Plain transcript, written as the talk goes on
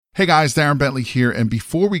Hey guys, Darren Bentley here, and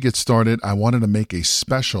before we get started, I wanted to make a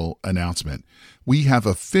special announcement. We have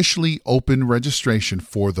officially opened registration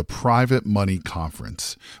for the Private Money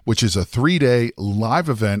Conference, which is a 3-day live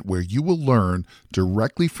event where you will learn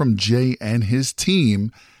directly from Jay and his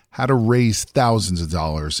team how to raise thousands of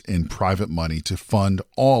dollars in private money to fund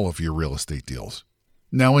all of your real estate deals.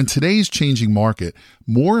 Now, in today's changing market,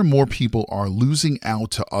 more and more people are losing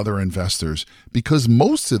out to other investors because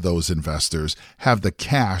most of those investors have the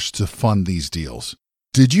cash to fund these deals.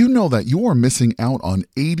 Did you know that you are missing out on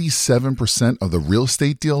 87% of the real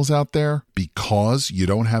estate deals out there because you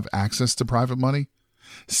don't have access to private money?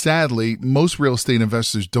 Sadly, most real estate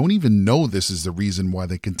investors don't even know this is the reason why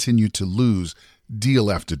they continue to lose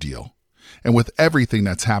deal after deal. And with everything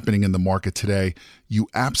that's happening in the market today, you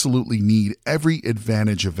absolutely need every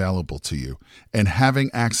advantage available to you. And having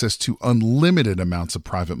access to unlimited amounts of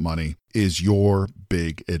private money is your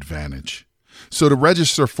big advantage. So to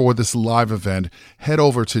register for this live event, head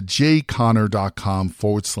over to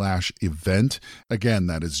jayconner.com/event. Again,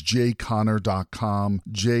 that is jayconner.com,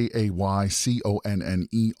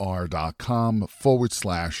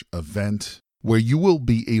 jayconner.com/event, where you will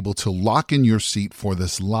be able to lock in your seat for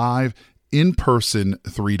this live in-person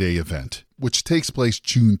 3-day event, which takes place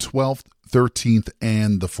June 12th, 13th,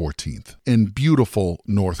 and the 14th in beautiful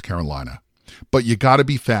North Carolina. But you got to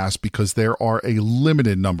be fast because there are a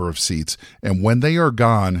limited number of seats, and when they are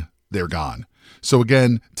gone, they're gone. So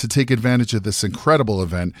again, to take advantage of this incredible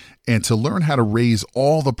event and to learn how to raise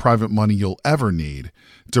all the private money you'll ever need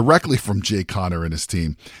directly from Jay Conner and his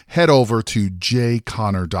team, head over to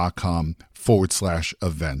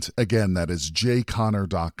jayconner.com/event. Again, that is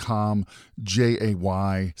jayconner.com,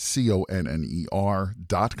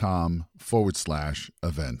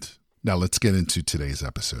 jayconner.com/event. Now let's get into today's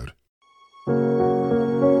episode.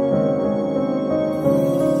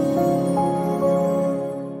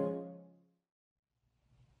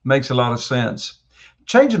 Makes a lot of sense.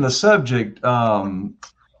 Changing the subject, John,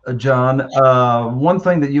 one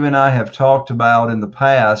thing that you and I have talked about in the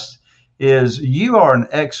past is you are an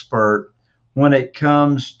expert when it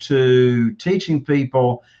comes to teaching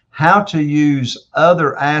people how to use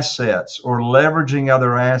other assets or leveraging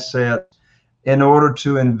other assets in order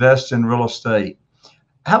to invest in real estate.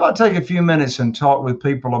 How about take a few minutes and talk with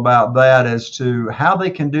people about that as to how they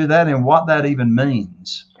can do that and what that even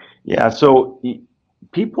means? Yeah, so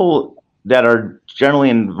people that are generally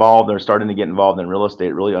involved or starting to get involved in real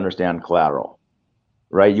estate really understand collateral,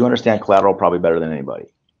 right? You understand collateral probably better than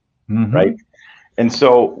anybody, right? And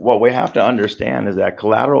so what we have to understand is that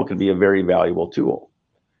collateral can be a very valuable tool.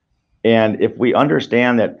 And if we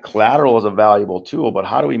understand that collateral is a valuable tool, but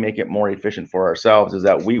how do we make it more efficient for ourselves is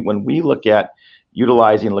that when we look at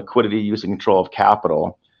utilizing liquidity, use and control of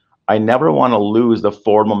capital, I never want to lose the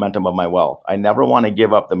forward momentum of my wealth. I never want to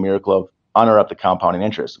give up the miracle of uninterrupted compounding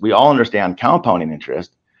interest. We all understand compounding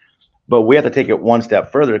interest, but we have to take it one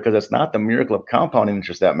step further because it's not the miracle of compounding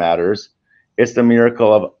interest that matters. It's the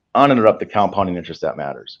miracle of uninterrupted compounding interest that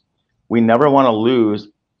matters. We never want to lose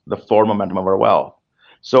the forward momentum of our wealth.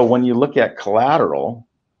 So when you look at collateral,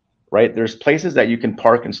 right, there's places that you can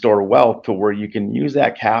park and store wealth to where you can use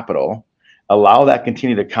that capital, allow that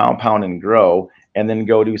continue to compound and grow, and then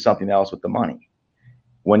go do something else with the money.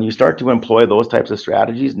 When you start to employ those types of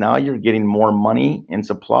strategies, now you're getting more money in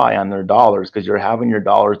supply on their dollars because you're having your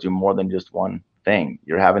dollars do more than just one thing.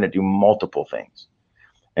 You're having it do multiple things.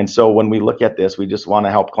 And so when we look at this, we just want to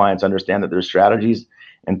help clients understand that there's strategies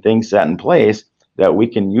and things set in place that we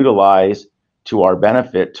can utilize to our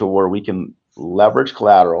benefit to where we can leverage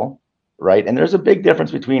collateral, right? And there's a big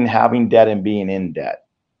difference between having debt and being in debt.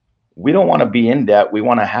 We don't want to be in debt. We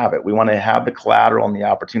want to have it. We want to have the collateral and the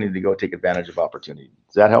opportunity to go take advantage of opportunity.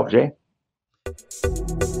 Does that help, Jay?